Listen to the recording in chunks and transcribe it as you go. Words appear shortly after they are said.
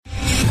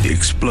The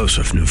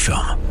explosive new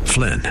film,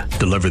 Flynn,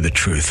 deliver the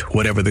truth,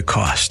 whatever the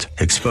cost,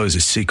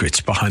 exposes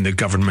secrets behind the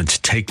government's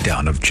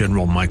takedown of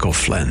General Michael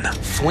Flynn.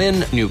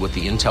 Flynn knew what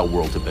the intel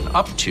world had been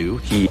up to.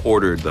 He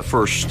ordered the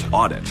first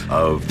audit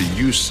of the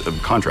use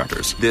of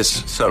contractors.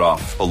 This set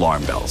off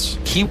alarm bells.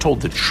 He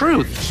told the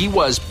truth. He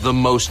was the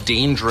most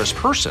dangerous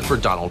person for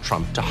Donald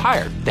Trump to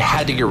hire. They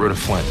had to get rid of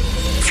Flynn.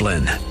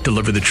 Flynn,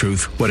 deliver the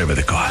truth, whatever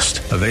the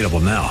cost. Available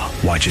now.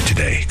 Watch it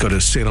today. Go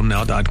to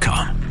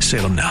salemnow.com.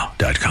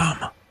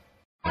 salemnow.com.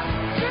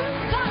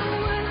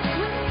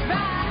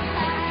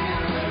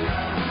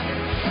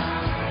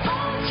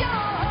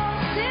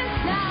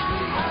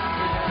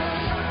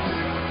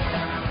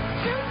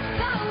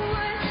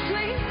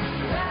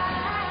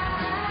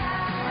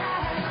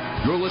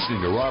 You're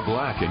listening to Rob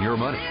Black and Your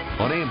Money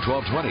on AM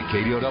 1220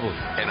 KDOW,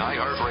 an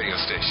iHeart radio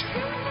station.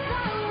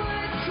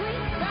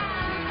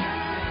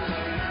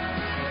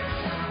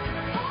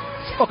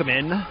 Welcome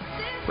in,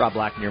 Rob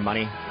Black and Your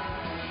Money.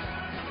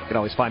 You can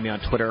always find me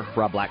on Twitter,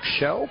 Rob Black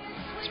Show.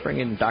 Let's bring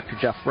in Dr.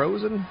 Jeff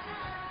Rosen,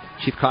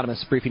 Chief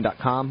Economist at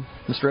Briefing.com.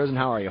 Mr. Rosen,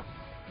 how are you?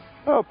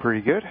 Oh,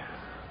 pretty good.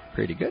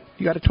 Pretty good.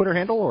 You got a Twitter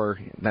handle, or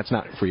that's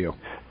not for you?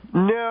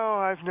 No,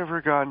 I've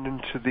never gotten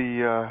into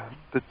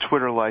the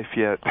Twitter life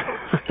yet.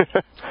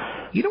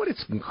 You know what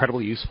it's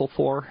incredibly useful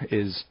for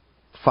is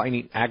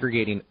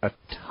aggregating a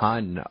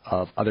ton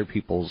of other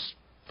people's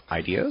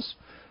ideas.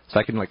 So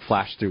I can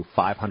flash through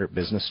 500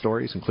 business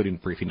stories, including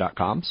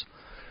Briefing.com's,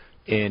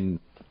 in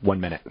 1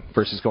 minute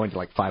versus going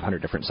to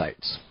 500 different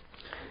sites.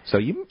 So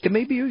it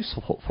may be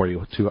useful for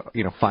you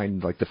to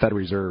find the Fed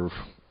Reserve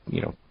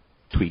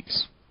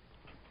tweets.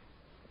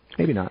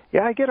 Maybe not.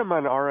 Yeah, I get them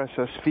on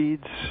RSS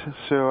feeds,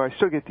 so I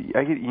still get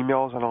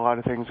emails on a lot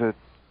of things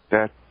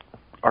that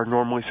are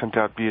normally sent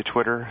out via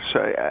Twitter. So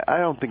I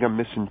don't think I'm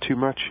missing too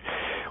much.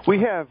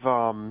 We have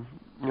a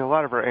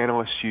lot of our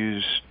analysts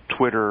use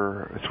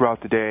Twitter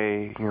throughout the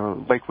day.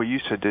 Like what you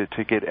said,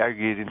 to get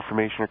aggregated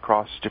information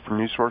across different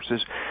news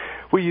sources.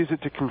 We use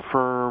it to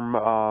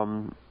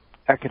confirm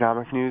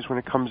economic news when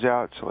it comes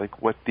out, so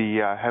what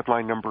the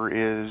headline number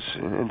is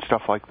and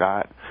stuff like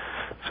that.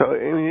 So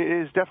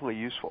it is definitely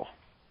useful.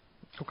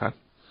 Okay.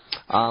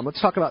 Let's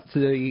talk about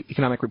the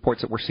economic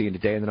reports that we're seeing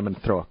today, and then I'm going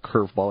to throw a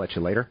curveball at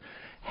you later.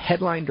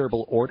 Headline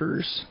durable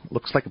orders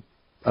looks like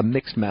a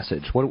mixed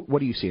message. What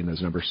do you see in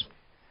those numbers?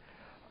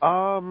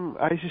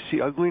 I just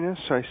see ugliness.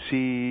 I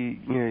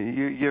see,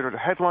 you had a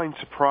headline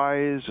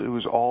surprise. It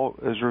was all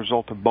as a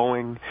result of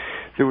Boeing.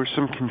 There was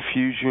some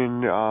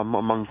confusion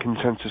among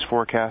consensus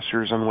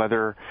forecasters on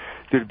whether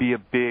there'd be a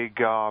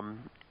big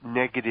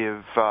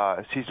negative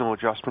seasonal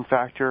adjustment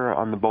factor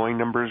on the Boeing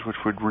numbers, which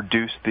would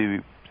reduce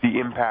the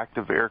impact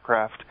of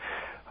aircraft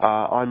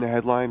on the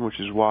headline, which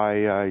is why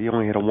you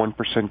only had a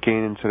 1%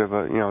 gain instead of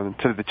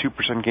the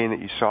 2% gain that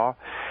you saw.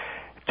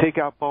 Take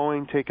out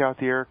Boeing, take out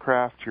the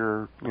aircraft,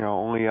 you're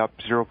only up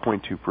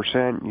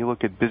 0.2%. You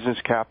look at business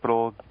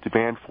capital,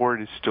 demand for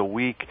it is still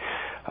weak.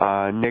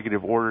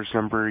 Negative orders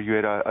number, you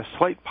had a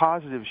slight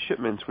positive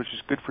shipments, which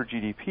is good for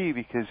GDP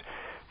because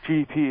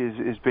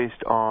GDP is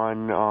based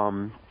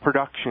on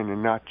production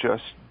and not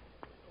just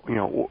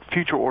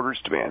future orders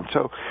demand.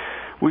 So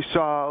we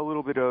saw a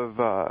little bit of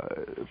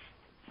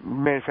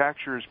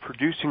manufacturers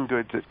producing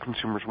goods that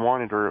consumers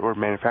wanted or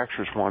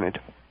manufacturers wanted.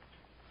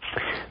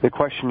 The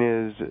question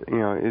is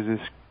this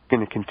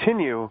going to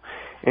continue?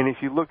 And if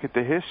you look at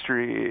the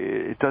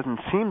history, it doesn't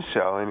seem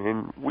so.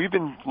 And we've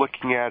been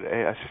looking at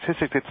a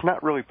statistic that's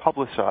not really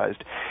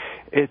publicized.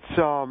 It's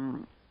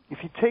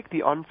if you take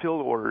the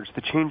unfilled orders,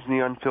 the change in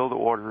the unfilled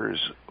orders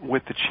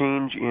with the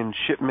change in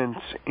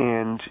shipments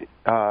and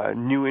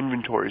new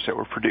inventories that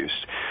were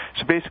produced.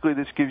 So basically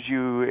this gives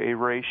you a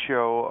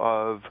ratio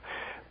of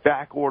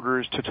back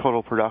orders to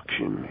total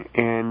production.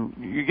 And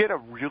you get a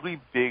really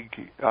big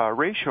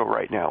ratio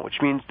right now, which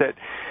means that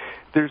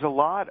there's a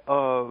lot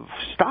of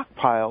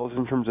stockpiles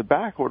in terms of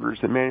back orders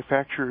that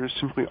manufacturers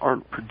simply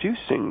aren't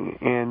producing,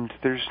 and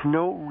there's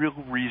no real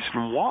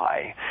reason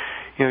why.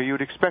 You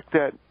would expect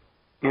that,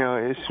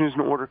 as soon as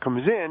an order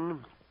comes in,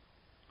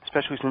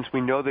 especially since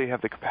we know they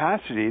have the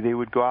capacity, they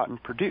would go out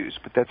and produce,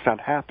 but that's not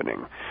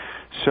happening.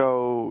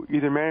 So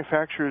either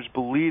manufacturers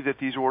believe that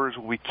these orders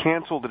will be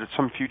canceled at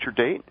some future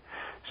date,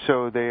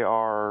 so they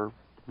are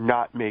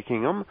not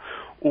making them,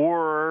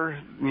 or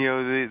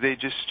they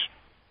just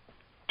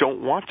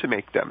don't want to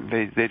make them.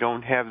 They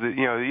don't have the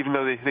even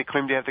though they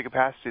claim to have the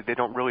capacity, they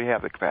don't really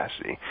have the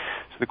capacity.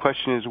 So the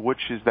question is,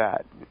 which is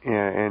that?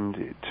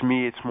 And to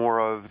me, it's more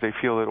of they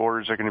feel that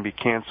orders are going to be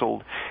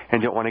canceled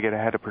and don't want to get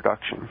ahead of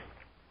production.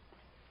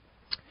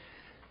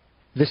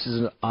 This is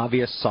an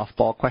obvious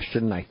softball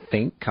question, I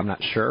think. I'm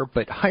not sure.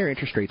 But higher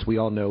interest rates, we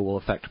all know, will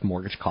affect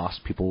mortgage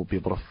costs. People will be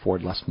able to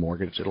afford less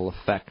mortgage. It'll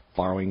affect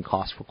borrowing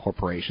costs for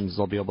corporations.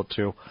 They'll be able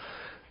to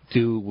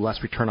do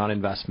less return on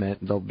investment.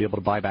 They'll be able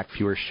to buy back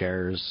fewer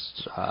shares.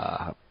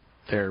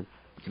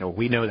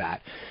 We know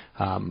that.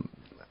 How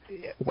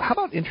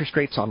about interest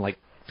rates on,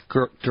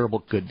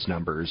 durable goods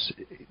numbers?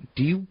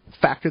 Do you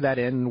factor that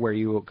in where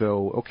you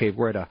go, okay,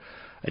 we're at a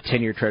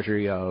 10-year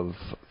treasury of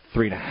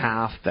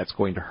 3.5, that's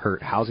going to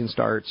hurt housing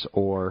starts,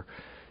 or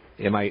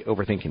am I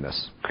overthinking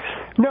this?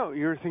 No,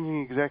 you're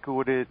thinking exactly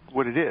what it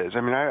is.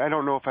 I mean, I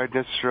don't know if I'd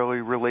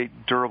necessarily relate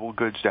durable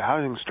goods to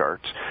housing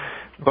starts,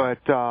 but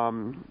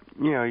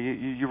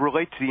you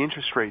relate to the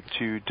interest rate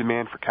to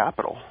demand for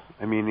capital.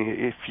 I mean,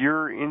 if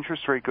your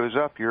interest rate goes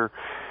up, the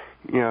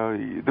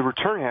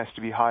return has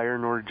to be higher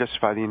in order to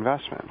justify the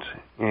investment.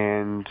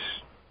 And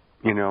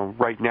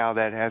right now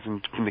that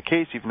hasn't been the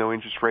case, even though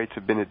interest rates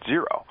have been at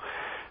zero.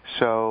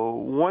 So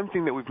one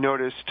thing that we've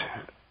noticed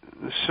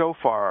so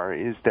far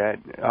is that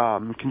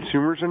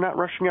consumers are not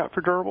rushing out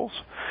for durables.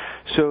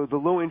 So the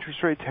low interest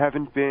rates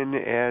haven't been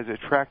as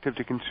attractive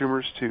to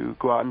consumers to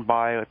go out and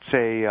buy, let's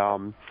say,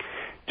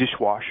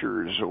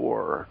 dishwashers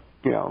or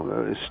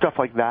stuff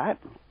like that.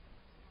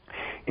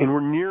 And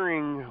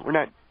we're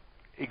not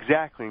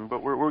exactly,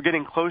 but we're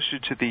getting closer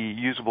to the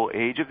usable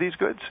age of these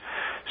goods.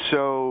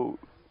 So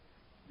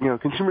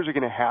consumers are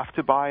going to have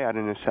to buy out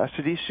of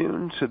necessity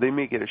soon, so they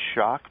may get a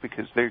shock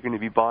because they're going to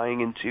be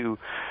buying into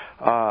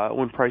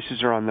when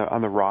prices are on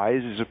the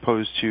rise, as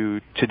opposed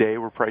to today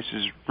where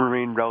prices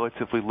remain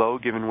relatively low,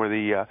 given where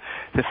the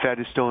Fed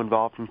is still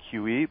involved in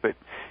QE. But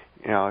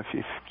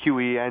if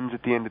QE ends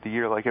at the end of the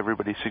year, like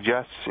everybody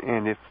suggests,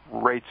 and if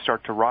rates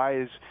start to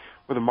rise,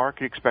 where the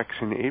market expects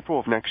in April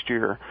of next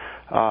year,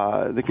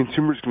 the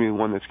consumer is going to be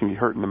the one that's going to be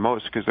hurting the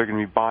most because they're going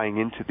to be buying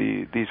into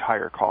these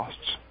higher costs.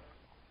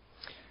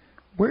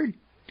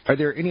 Are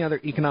there any other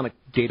economic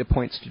data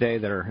points today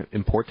that are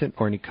important,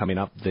 or any coming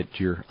up that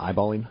you're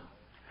eyeballing?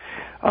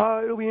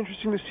 It'll be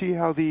interesting to see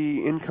how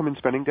the income and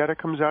spending data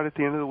comes out at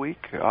the end of the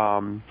week. You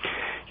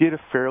had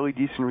a fairly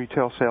decent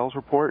retail sales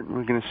report, and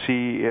we're going to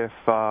see if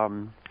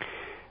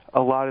a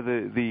lot of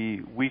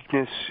the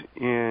weakness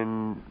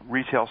in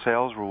retail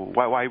sales,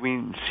 why we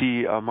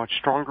see a much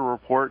stronger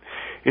report,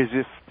 is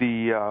if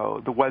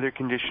the weather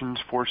conditions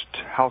forced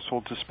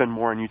households to spend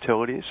more on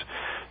utilities.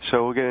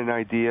 So we'll get an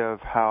idea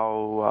of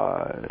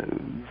how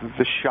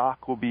the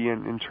shock will be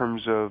in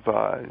terms of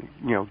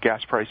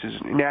gas prices,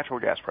 natural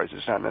gas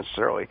prices, not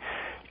necessarily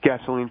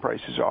gasoline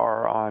prices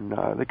are on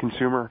the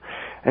consumer.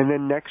 And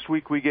then next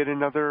week we get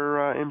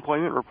another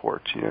employment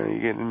report. You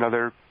get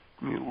another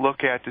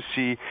look at to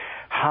see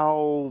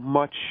how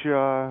much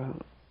the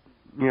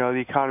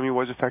economy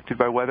was affected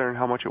by weather and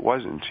how much it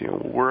wasn't.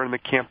 We're in the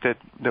camp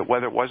that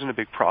weather wasn't a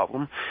big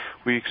problem.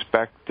 We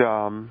expect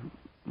the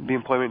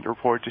employment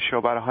report to show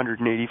about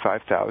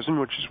 185,000,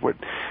 which is what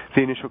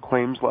the initial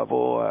claims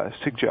level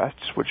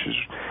suggests, which is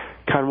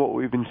kind of what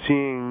we've been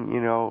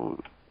seeing,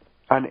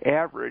 on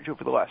average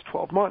over the last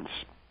 12 months.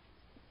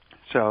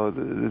 So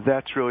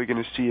that's really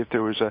going to see if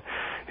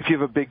if you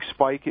have a big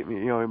spike, it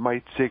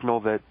might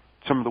signal that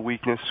some of the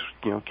weakness,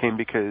 came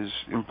because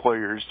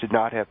employers did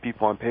not have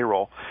people on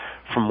payroll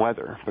from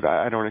weather, but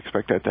I don't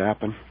expect that to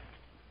happen.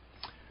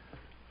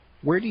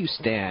 Where do you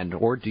stand,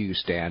 or do you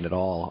stand at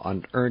all,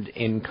 on earned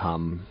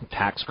income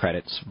tax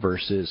credits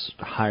versus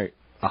a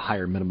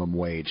higher minimum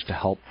wage to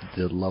help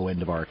the low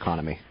end of our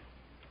economy?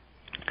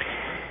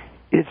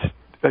 It's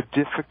a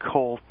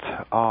difficult.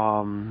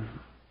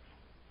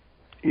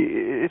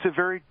 It's a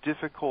very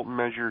difficult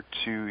measure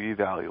to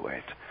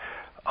evaluate.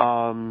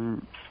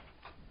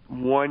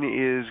 One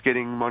is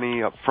getting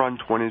money up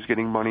front, one is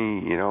getting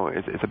money,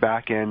 at the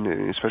back end,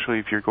 especially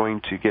if you're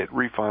going to get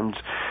refunds.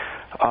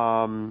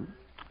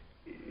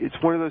 It's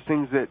one of those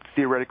things that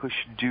theoretically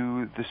should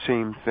do the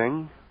same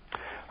thing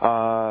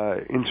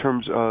in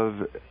terms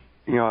of,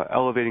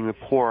 elevating the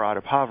poor out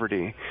of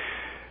poverty.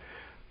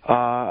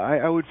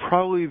 I would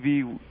probably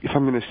be, if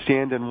I'm going to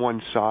stand on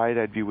one side,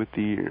 I'd be with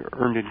the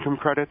earned income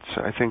credits.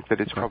 I think that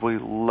it's probably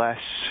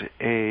less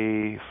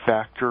a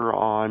factor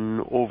on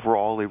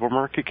overall labor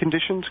market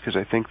conditions because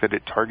I think that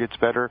it targets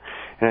better,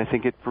 and I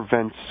think it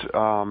prevents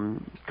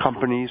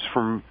companies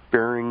from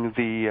bearing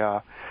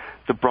the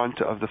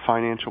brunt of the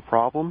financial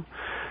problem.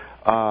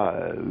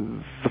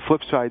 The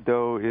flip side,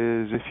 though,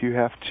 is if you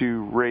have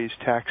to raise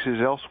taxes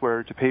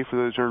elsewhere to pay for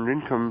those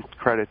earned income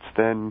credits,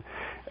 then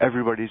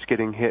everybody's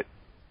getting hit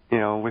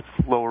with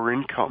lower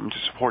income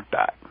to support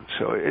that.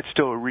 So it's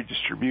still a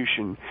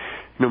redistribution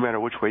no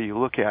matter which way you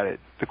look at it.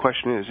 The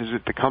question is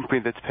it the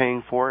company that's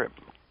paying for it,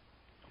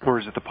 or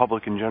is it the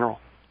public in general?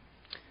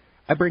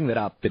 I bring that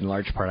up in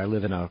large part. I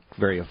live in a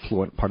very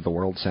affluent part of the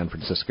world, San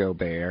Francisco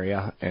Bay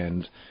Area,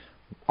 and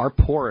our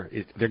poor,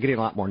 they're getting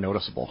a lot more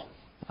noticeable.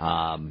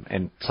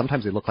 And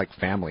sometimes they look like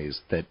families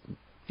that,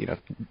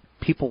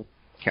 people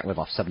can't live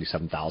off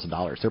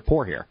 $77,000. They're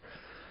poor here.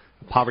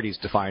 Poverty is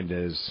defined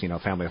as,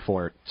 family of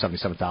four,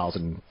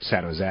 77,000,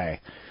 San Jose.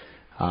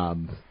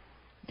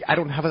 I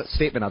don't have a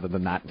statement other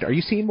than that. Are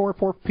you seeing more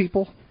poor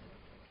people?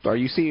 Are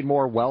you seeing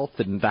more wealth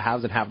than the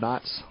haves and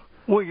have-nots?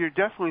 Well, you're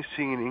definitely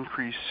seeing an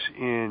increase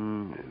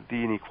in the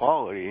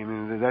inequality. I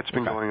mean, that's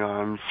been going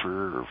on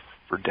for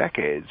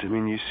decades. I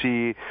mean, you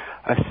see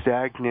a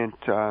stagnant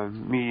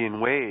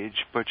median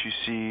wage, but you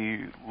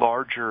see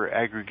larger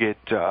aggregate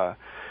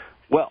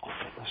wealth.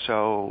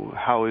 So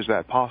how is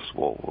that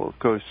possible? Well, it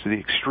goes to the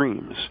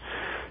extremes.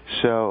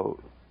 So,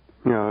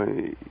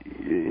 in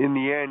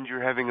the end,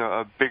 you're having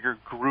a bigger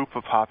group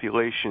of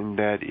population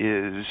that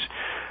is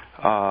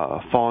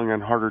falling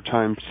on harder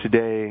times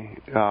today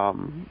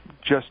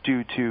just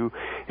due to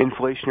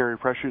inflationary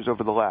pressures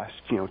over the last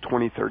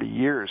 20, 30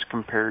 years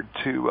compared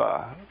to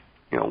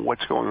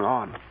what's going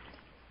on,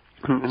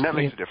 and that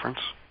makes a difference.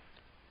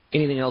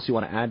 Anything else you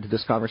want to add to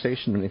this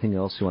conversation? Anything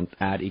else you want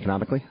to add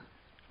economically?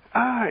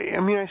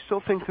 I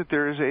still think that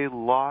there is a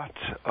lot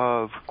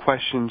of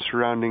questions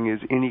surrounding, is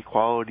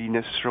inequality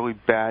necessarily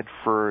bad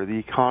for the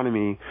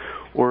economy,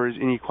 or is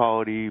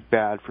inequality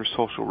bad for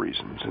social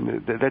reasons?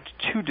 And that's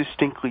two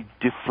distinctly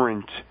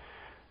different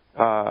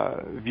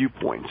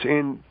viewpoints.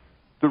 And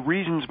the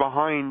reasons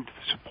behind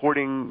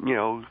supporting,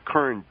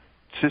 current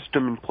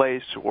system in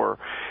place or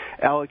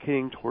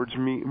allocating towards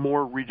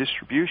more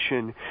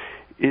redistribution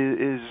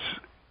is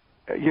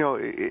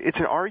it's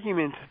an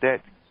argument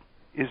that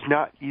is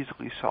not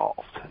easily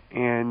solved.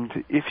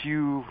 And if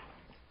you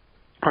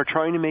are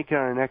trying to make it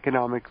on an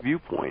economic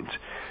viewpoint,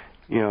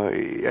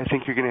 I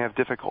think you're going to have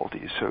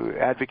difficulties. So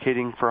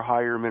advocating for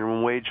higher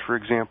minimum wage, for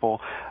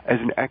example, as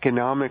an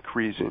economic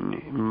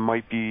reason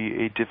might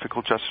be a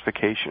difficult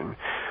justification,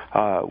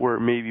 where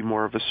it may be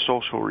more of a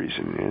social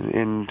reason.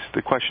 And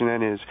the question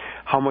then is,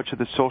 how much of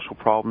the social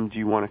problem do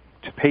you want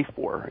to pay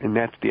for? And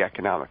that's the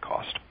economic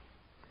cost.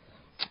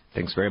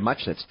 Thanks very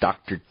much. That's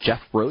Dr.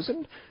 Jeff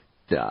Rosen,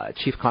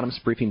 Chief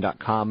Economist,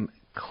 Briefing.com.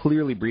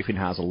 Clearly, Briefing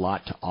has a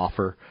lot to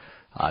offer.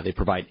 They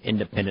provide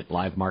independent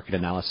live market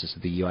analysis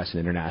of the U.S. and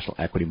international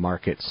equity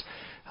markets.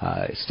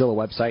 It's still a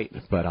website,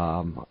 but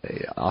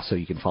also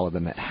you can follow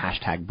them at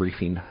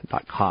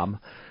 #briefing.com.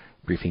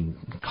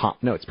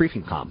 It's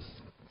Briefing.com.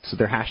 So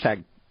their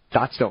hashtag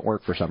dots don't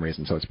work for some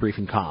reason, so it's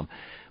Briefing.com.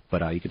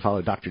 But you can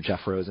follow Dr.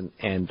 Jeff Rosen,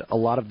 and a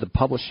lot of the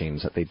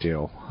publishings that they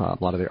do, a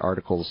lot of their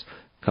articles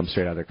come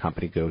straight out of their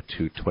company, go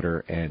to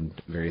Twitter and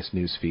various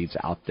news feeds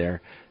out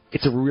there.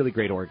 It's a really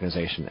great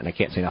organization, and I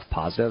can't say enough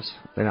positives.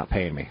 They're not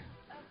paying me,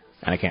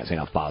 and I can't say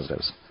enough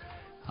positives.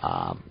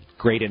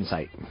 Great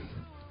insight.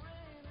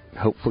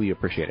 Hopefully you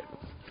appreciate it.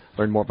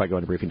 Learn more by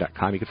going to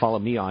Briefing.com. You can follow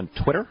me on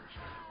Twitter,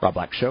 Rob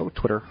Black Show,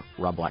 Twitter,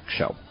 Rob Black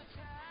Show.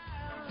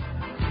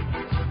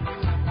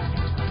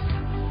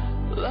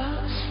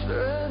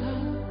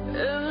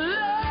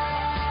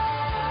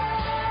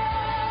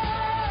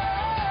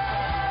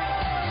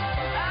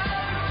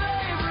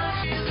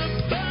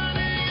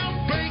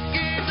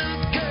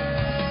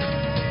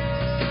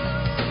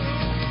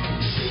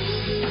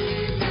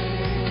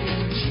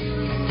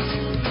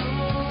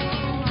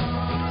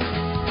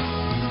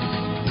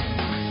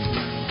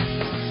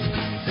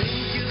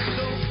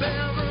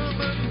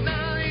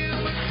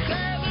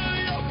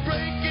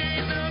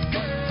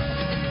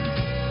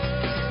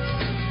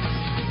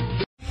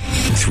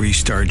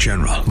 Three-star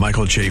General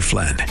Michael J.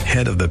 Flynn,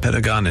 head of the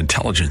Pentagon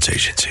Intelligence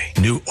Agency,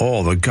 knew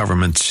all the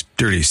government's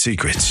dirty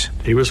secrets.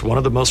 He was one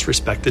of the most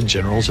respected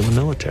generals in the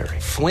military.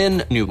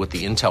 Flynn knew what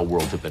the intel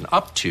world had been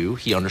up to.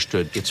 He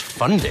understood its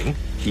funding.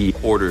 He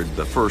ordered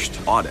the first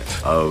audit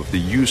of the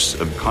use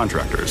of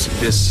contractors.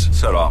 This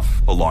set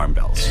off alarm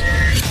bells.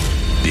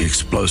 The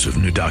explosive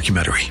new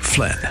documentary,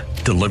 Flynn,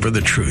 Deliver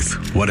the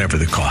Truth, Whatever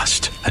the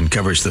Cost,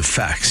 uncovers the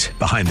facts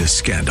behind this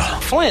scandal.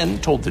 Flynn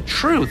told the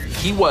truth.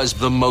 He was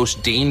the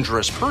most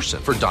dangerous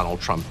person for Donald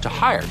Trump to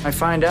hire. I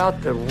find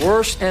out the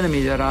worst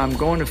enemy that I'm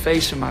going to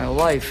face in my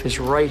life is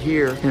right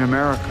here in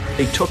America.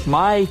 They took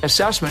my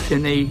assessment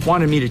and they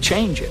wanted me to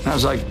change it. And I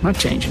was like, I'm not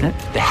changing it.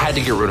 They had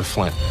to get rid of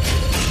Flynn.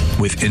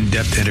 With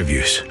in-depth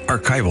interviews,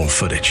 archival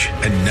footage,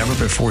 and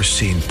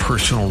never-before-seen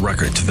personal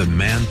records of the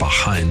man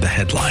behind the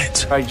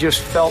headlines. I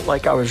just felt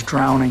like I was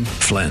drowning.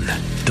 Flynn,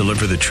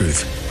 Deliver the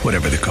Truth,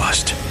 Whatever the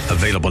Cost.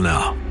 Available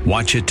now.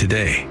 Watch it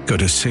today. Go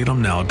to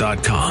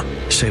salemnow.com.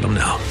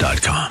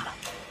 salemnow.com.